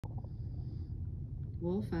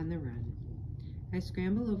Wolf on the run. I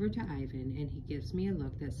scramble over to Ivan, and he gives me a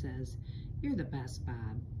look that says, "You're the best,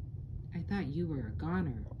 Bob." "I thought you were a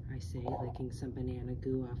goner," I say, licking some banana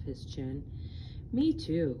goo off his chin. "Me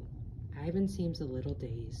too." Ivan seems a little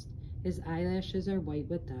dazed. His eyelashes are white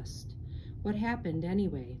with dust. "What happened,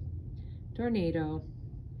 anyway?" "Tornado."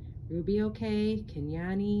 "Ruby okay?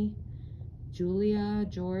 Kenyani? Julia?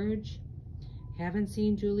 George?" "Haven't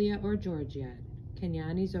seen Julia or George yet.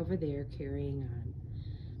 Kenyani's over there carrying on."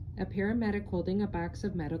 A paramedic holding a box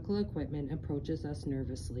of medical equipment approaches us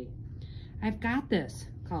nervously. "I've got this,"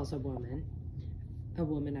 calls a woman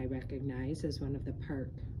I recognize as one of the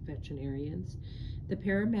park veterinarians. The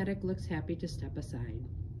paramedic looks happy to step aside.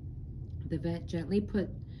 The vet gently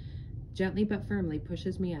but firmly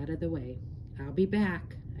pushes me out of the way. "I'll be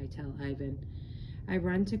back," I tell Ivan. I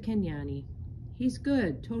run to Kenyani. "He's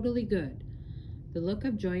good, totally good." The look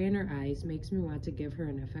of joy in her eyes makes me want to give her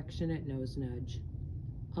an affectionate nose nudge.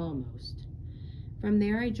 Almost. From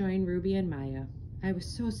there I join Ruby and Maya. "I was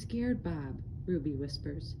so scared, Bob," Ruby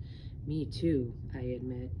whispers. "Me too," I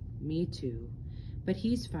admit. "Me too. But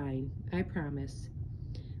he's fine, I promise."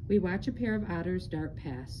 We watch a pair of otters dart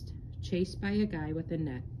past, chased by a guy with a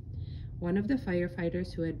net. One of the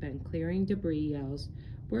firefighters who had been clearing debris yells,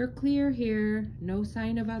 "We're clear here. No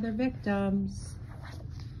sign of other victims."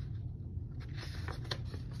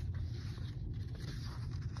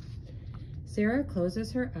 Sarah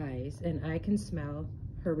closes her eyes, and I can smell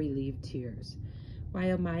her relieved tears,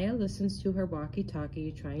 while Maya listens to her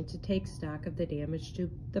walkie-talkie trying to take stock of the damage to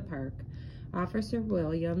the park. Officer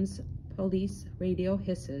Williams' police radio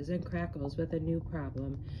hisses and crackles with a new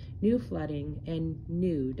problem, new flooding, and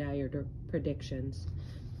new dire predictions.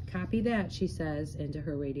 "Copy that," she says into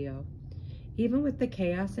her radio. Even with the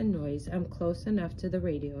chaos and noise, I'm close enough to the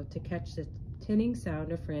radio to catch the tinning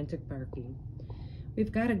sound of frantic barking.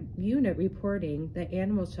 "We've got a unit reporting the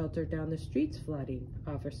animal shelter down the street's flooding,"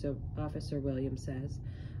 Officer Williams says.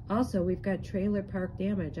 "Also, we've got trailer park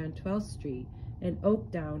damage on 12th Street and Oak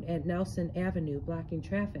down at Nelson Avenue blocking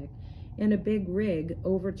traffic, and a big rig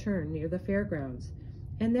overturned near the fairgrounds.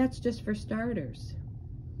 And that's just for starters."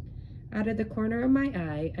 Out of the corner of my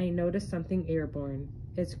eye, I notice something airborne.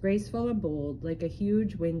 It's graceful and bold, like a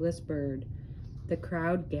huge wingless bird. The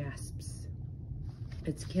crowd gasps.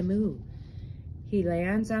 It's Camus. He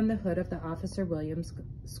lands on the hood of the Officer Williams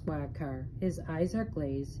squad car. His eyes are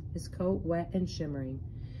glazed, his coat wet and shimmering.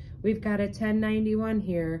 "We've got a 1091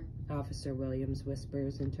 here," Officer Williams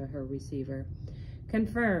whispers into her receiver.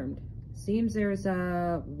 "Confirmed. Seems there's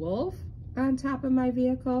a wolf on top of my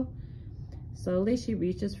vehicle." Slowly she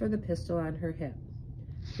reaches for the pistol on her hip.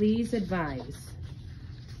 "Please advise."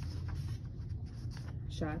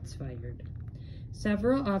 Shots fired.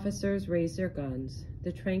 Several officers raise their guns.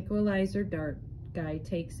 The tranquilizer dart guy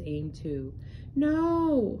takes aim too.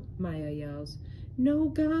 "No!" Maya yells. "No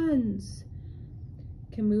guns!"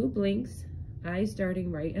 Camus blinks, eyes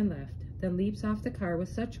darting right and left, then leaps off the car with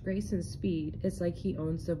such grace and speed it's like he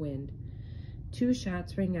owns the wind. 2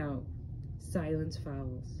 shots ring out. Silence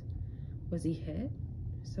follows. "Was he hit?"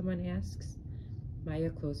 someone asks. Maya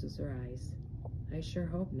closes her eyes. "I sure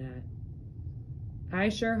hope not." "I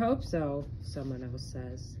sure hope so," someone else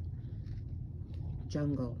says.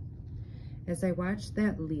 Jungle. As I watched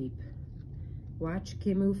that leap, watch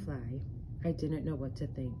Camus fly, I didn't know what to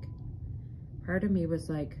think. Part of me was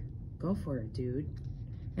like, "Go for it, dude."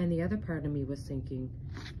 And the other part of me was thinking,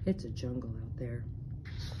 it's a jungle out there.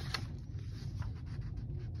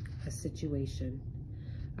 A situation.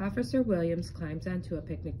 Officer Williams climbs onto a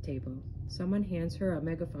picnic table. Someone hands her a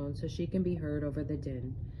megaphone so she can be heard over the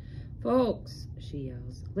din. "Folks," she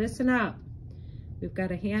yells, "listen up. We've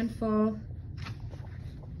got a handful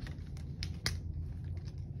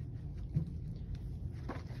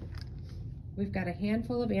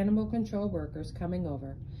of animal control workers coming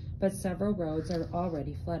over, but several roads are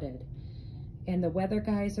already flooded. And the weather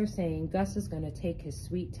guys are saying Gus is going to take his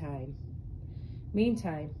sweet time.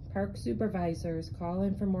 Meantime, park supervisors call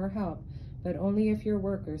in for more help, but only if your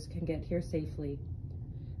workers can get here safely."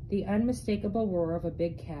 The unmistakable roar of a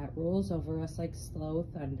big cat rolls over us like slow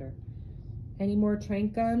thunder. "Any more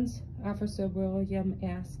trank guns?" Officer William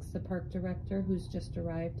asks the park director, who's just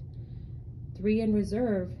arrived. 3 in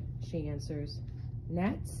reserve," she answers.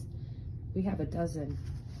 "Nets?" "We have a dozen."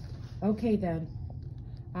 "Okay then."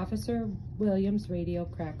 Officer Williams' radio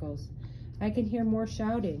crackles. I can hear more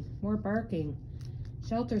shouting, more barking.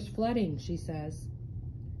 "Shelter's flooding," she says.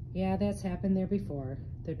 "Yeah, that's happened there before,"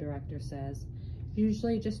 the director says.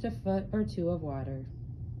 "Usually just a foot or 2 of water."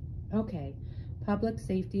 "Okay, public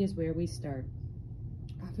safety is where we start."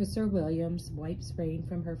 Officer Williams wipes rain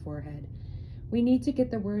from her forehead. We need to get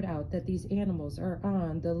the word out that these animals are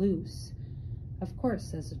on the loose. Of course,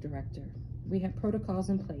 says the director. We have protocols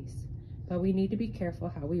in place, but we need to be careful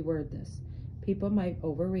how we word this. People might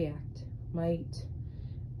overreact.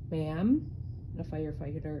 Ma'am, a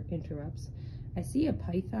firefighter interrupts. I see a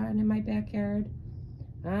python in my backyard.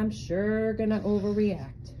 I'm sure gonna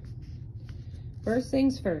overreact. First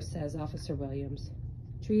things first, says Officer Williams.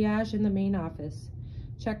 Triage in the main office.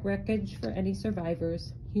 Check wreckage for any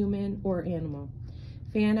survivors, human or animal.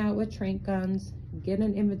 Fan out with trank guns. Get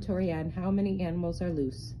an inventory on how many animals are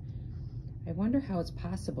loose. I wonder how it's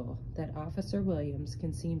possible that Officer Williams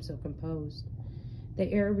can seem so composed.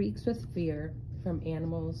 The air reeks with fear from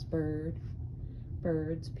animals,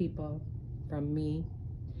 birds, people, from me.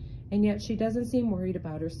 And yet she doesn't seem worried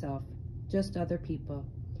about herself, just other people.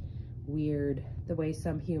 Weird, the way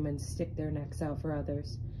some humans stick their necks out for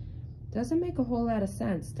others. Doesn't make a whole lot of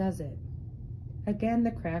sense, does it? Again,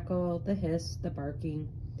 the crackle, the hiss, the barking.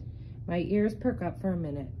 My ears perk up for a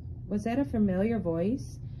minute. Was that a familiar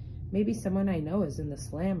voice? Maybe someone I know is in the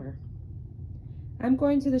slammer. I'm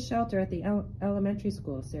going to the shelter at the elementary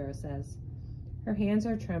school, Sarah says. Her hands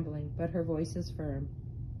are trembling, but her voice is firm.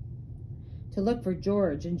 To look for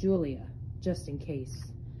George and Julia, just in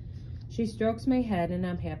case. She strokes my head, and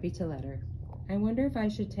I'm happy to let her. I wonder if I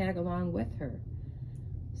should tag along with her.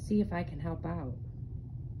 See if I can help out.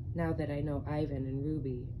 Now that I know Ivan and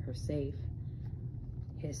Ruby are safe.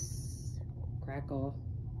 Hiss, crackle,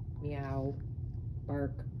 meow,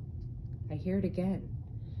 bark. I hear it again.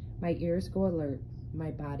 My ears go alert.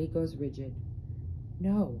 My body goes rigid.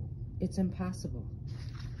 No, it's impossible.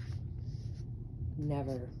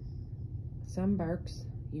 Never. Some barks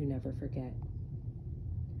you never forget.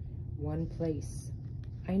 One place.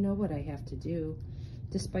 I know what I have to do.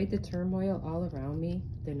 Despite the turmoil all around me,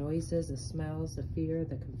 the noises, the smells, the fear,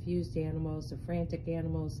 the confused animals, the frantic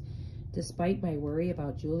animals, despite my worry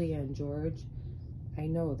about Julia and George, I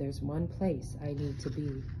know there's one place I need to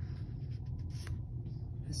be.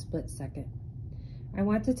 A split second. I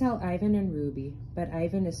want to tell Ivan and Ruby, but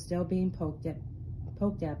Ivan is still being poked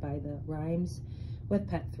at by the rhymes with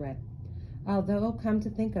pet threat. Although, come to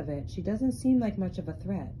think of it, she doesn't seem like much of a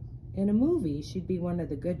threat. In a movie, she'd be one of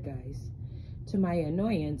the good guys. To my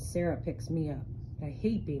annoyance, Sarah picks me up. I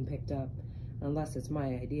hate being picked up, unless it's my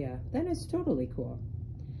idea. Then it's totally cool.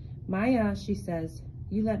 Maya, she says,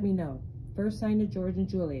 you let me know. First sign to George and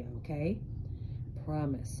Julia, okay?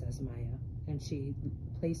 Promise, says Maya, and she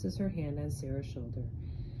places her hand on Sarah's shoulder.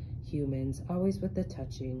 Humans, always with the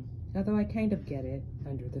touching, although I kind of get it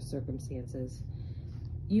under the circumstances.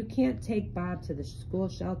 You can't take Bob to the school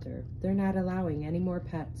shelter. They're not allowing any more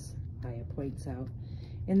pets, Maya points out.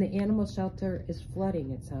 And the animal shelter is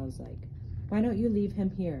flooding, it sounds like. Why don't you leave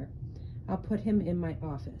him here? I'll put him in my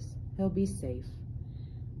office. He'll be safe.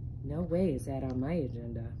 No way is that on my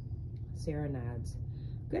agenda. Sarah nods.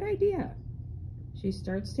 Good idea. She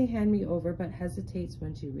starts to hand me over, but hesitates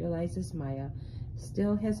when she realizes Maya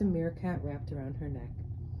still has a meerkat wrapped around her neck.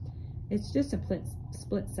 It's just a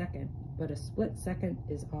split second, but a split second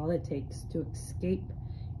is all it takes to escape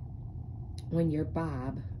when you're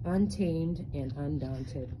Bob, untamed and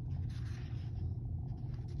undaunted.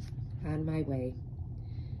 On my way.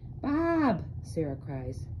 Bob, Sarah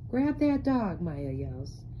cries. Grab that dog, Maya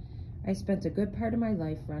yells. I spent a good part of my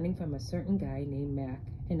life running from a certain guy named Mac,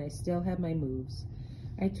 and I still have my moves.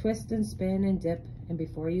 I twist and spin and dip, and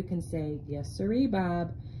before you can say, yes sirree,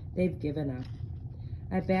 Bob, they've given up.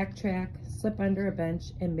 I backtrack, slip under a bench,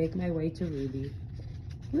 and make my way to Ruby.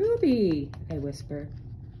 Ruby, I whisper.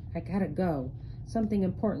 I gotta go. Something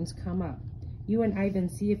important's come up. You and Ivan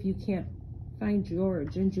see if you can't find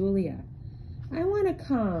George and Julia. I want to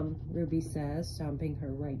come, Ruby says, stomping her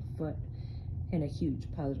right foot in a huge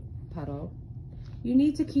puddle. You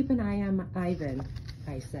need to keep an eye on Ivan,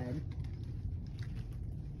 I said.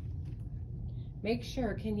 Make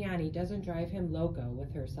sure Kenyani doesn't drive him loco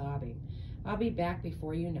with her sobbing. I'll be back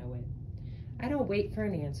before you know it. I don't wait for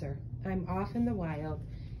an answer. I'm off in the wild,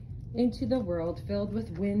 into the world filled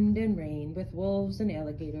with wind and rain, with wolves and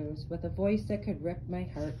alligators, with a voice that could rip my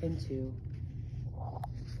heart in two.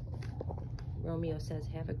 Romeo says,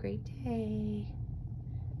 have a great day.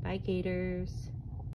 Bye, gators.